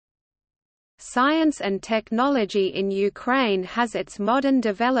Science and technology in Ukraine has its modern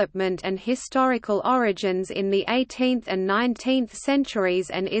development and historical origins in the 18th and 19th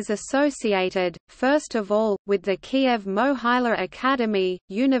centuries and is associated, first of all, with the Kiev Mohyla Academy,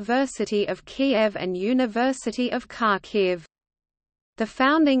 University of Kiev and University of Kharkiv. The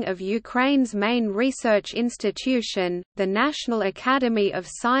founding of Ukraine's main research institution, the National Academy of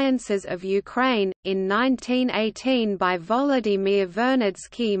Sciences of Ukraine, in 1918 by Volodymyr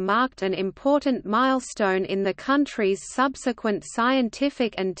Vernadsky marked an important milestone in the country's subsequent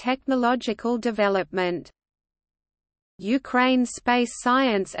scientific and technological development. Ukraine's space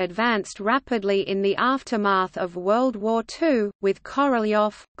science advanced rapidly in the aftermath of World War II, with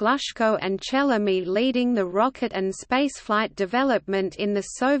Korolyov, Glushko and Chelemy leading the rocket and spaceflight development in the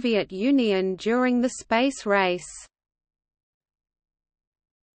Soviet Union during the space race.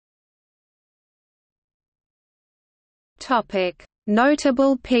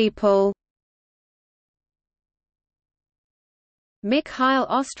 Notable people: Mikhail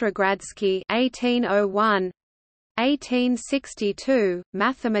Ostrogradsky (1801–1862),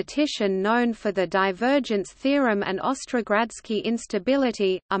 mathematician known for the divergence theorem and Ostrogradsky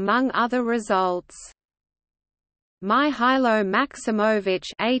instability, among other results. Mihailo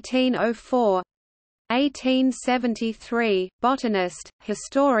Maximovich (1804–1873), botanist,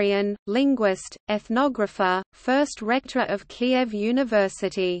 historian, linguist, ethnographer, first rector of Kiev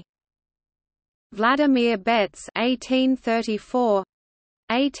University. Vladimir Betz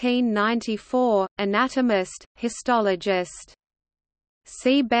 (1834–1894), anatomist, histologist.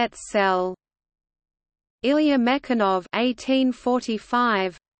 See Betz-Cell. Ilya Mekhanov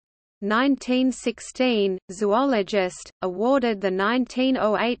 (1845–1916), zoologist, awarded the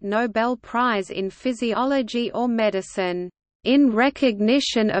 1908 Nobel Prize in Physiology or Medicine, in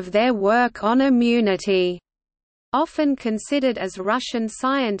recognition of their work on immunity. Often considered as Russian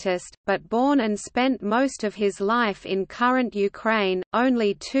scientist, but born and spent most of his life in current Ukraine,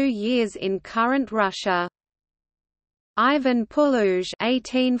 only 2 years in current Russia. Ivan Puluj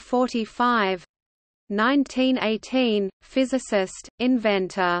 (1845–1918), physicist,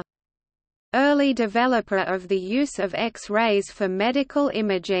 inventor. Early developer of the use of X-rays for medical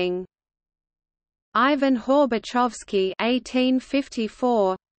imaging. Ivan Horbachovsky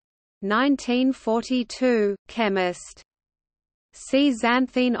 (1854–1942), chemist. See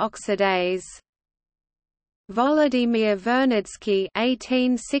xanthine oxidase. Volodymyr Vernadsky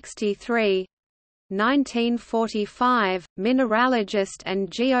 (1863–1945), mineralogist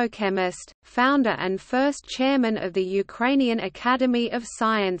and geochemist, founder and first chairman of the Ukrainian Academy of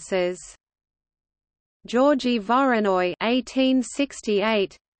Sciences. Georgy Voronoi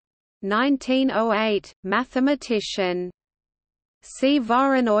 (1868–1908), mathematician. See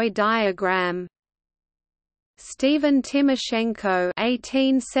Voronoi diagram. Stephen Timoshenko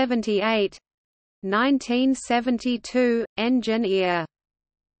 (1878–1972), engineer.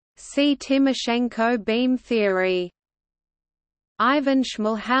 See Timoshenko beam theory. Ivan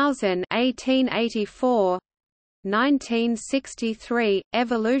Schmalhausen (1884–1963),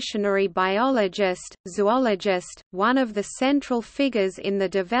 evolutionary biologist, zoologist, one of the central figures in the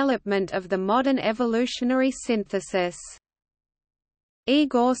development of the modern evolutionary synthesis.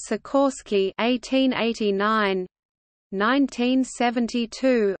 Igor Sikorsky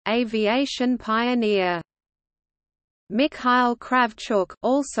 (1889–1972), aviation pioneer. Mikhail Kravchuk,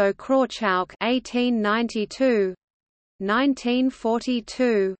 also Krawchuk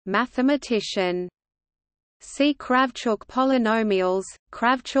 (1892–1942), mathematician. See Kravchuk polynomials,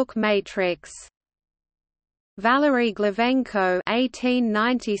 Kravchuk matrix. Valery Glavenko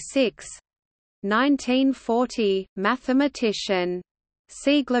 (1896–1940), mathematician.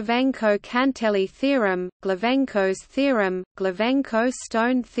 See Glavenko-Cantelli theorem, Glavenko's theorem,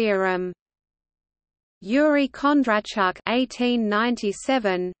 Glavenko-Stone theorem. Yuri Kondrachuk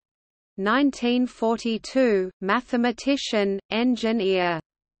 (1897–1942), mathematician, engineer.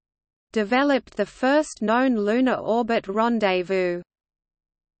 Developed the first known lunar orbit rendezvous.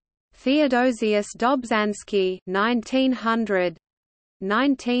 Theodosius Dobzhansky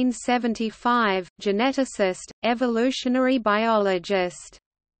 (1900–1975), geneticist, evolutionary biologist.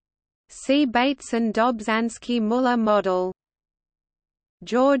 See Bateson-Dobzhansky-Muller model.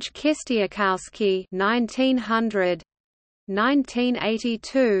 George Kistiakowsky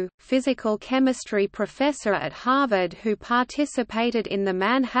 (1900–1982), physical chemistry professor at Harvard who participated in the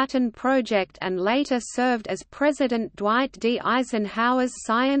Manhattan Project and later served as President Dwight D. Eisenhower's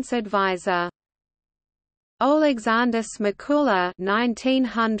science advisor. Oleksandr Smekula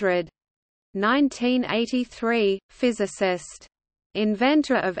 (1900–1983), physicist.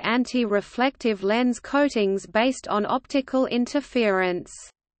 Inventor of anti-reflective lens coatings based on optical interference.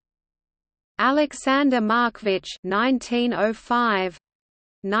 Alexander Markovich 1905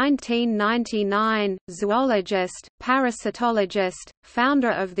 1999, zoologist, parasitologist,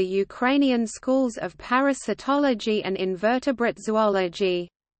 founder of the Ukrainian schools of parasitology and invertebrate zoology.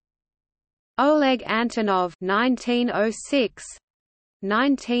 Oleg Antonov 1906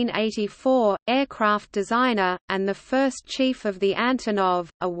 1984, aircraft designer, and the first chief of the Antonov,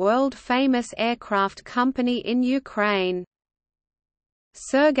 a world-famous aircraft company in Ukraine.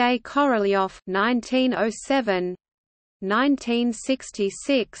 Sergei Korolyov 1907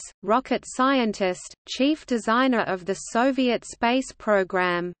 1966, rocket scientist, chief designer of the Soviet space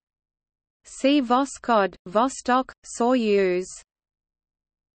program. See Voskhod, Vostok, Soyuz.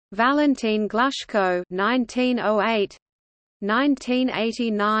 Valentin Glushko 1908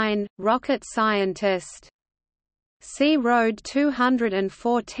 1989, rocket scientist. See Road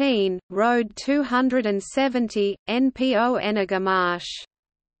 214, Road 270, NPO Energomash.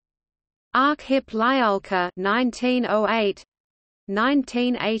 Arkhip Lyulka 1908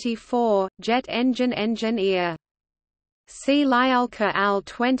 1984, jet engine engineer. See Lyulka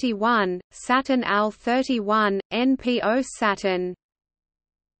AL-21, Saturn AL-31, NPO Saturn.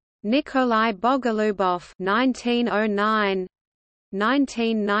 Nikolai Bogolubov 1909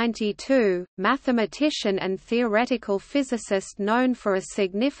 1992, mathematician and theoretical physicist known for a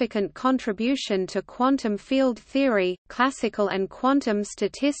significant contribution to quantum field theory, classical and quantum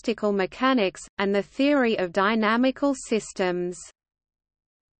statistical mechanics, and the theory of dynamical systems.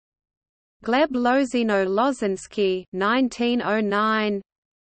 Gleb Lozino-Lozinski 1909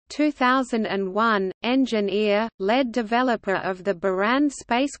 2001, engineer, lead developer of the Buran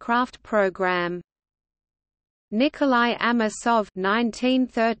spacecraft program. Nikolai Amasov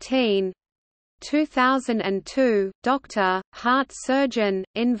 1913 2002, doctor, heart surgeon,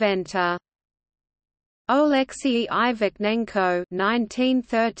 inventor. Oleksiy Ivakhnenko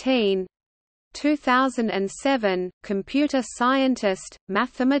 1913 2007, computer scientist,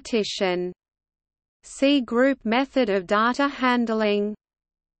 mathematician. See group method of data handling.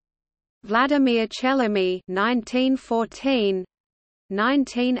 Vladimir Chelimy 1914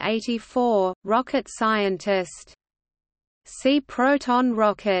 1984, rocket scientist. See proton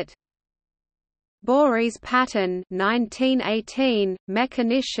rocket. Boris Patin 1918,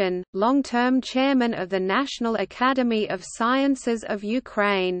 mechanician, long-term chairman of the National Academy of Sciences of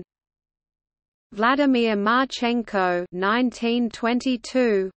Ukraine. Vladimir Marchenko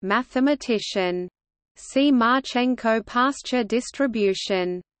 1922, mathematician. See Marchenko pasture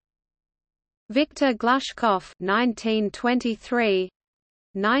distribution. Viktor Glushkov 1923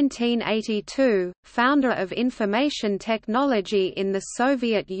 1982, founder of information technology in the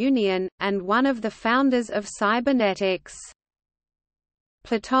Soviet Union, and one of the founders of cybernetics.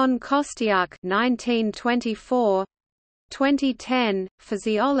 Platon Kostyuk 1924 2010,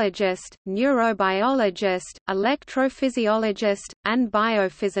 physiologist, neurobiologist, electrophysiologist, and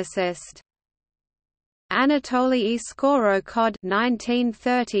biophysicist. Anatoly Skorokhod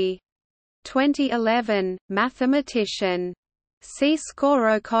 1930 2011, mathematician. See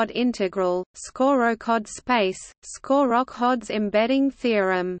Skorokhod integral, Skorokhod space, Skorokhod embedding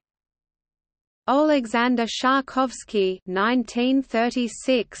theorem. Alexander Sharkovsky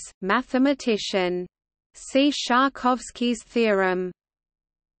 1936, mathematician. See Sharkovsky's theorem.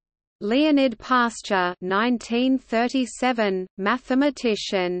 Leonid Pasture 1937,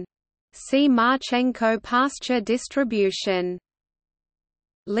 mathematician. See Marchenko pasture distribution.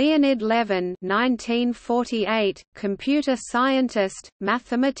 Leonid Levin 1948, computer scientist,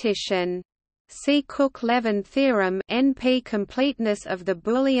 mathematician. See Cook-Levin theorem, NP completeness of the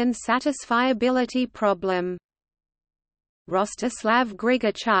Boolean satisfiability problem. Rostislav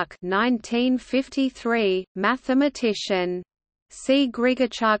Grigorchuk 1953, mathematician. See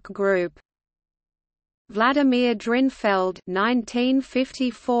Grigorchuk group. Vladimir Drinfeld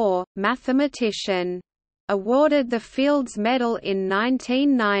 1954, mathematician. Awarded the Fields Medal in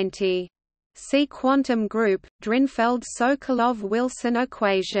 1990. See quantum group, Drinfeld-Sokolov-Wilson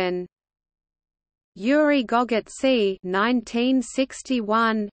equation. Yuri Gogotzy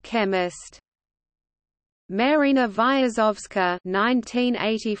 1961, chemist. Marina Vyazovska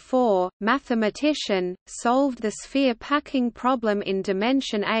 1984, mathematician, solved the sphere packing problem in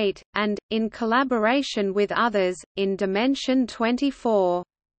dimension 8, and, in collaboration with others, in dimension 24.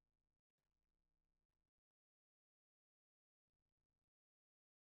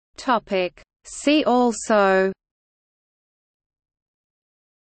 See also: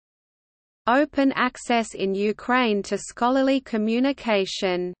 Open access in Ukraine to scholarly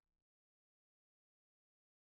communication.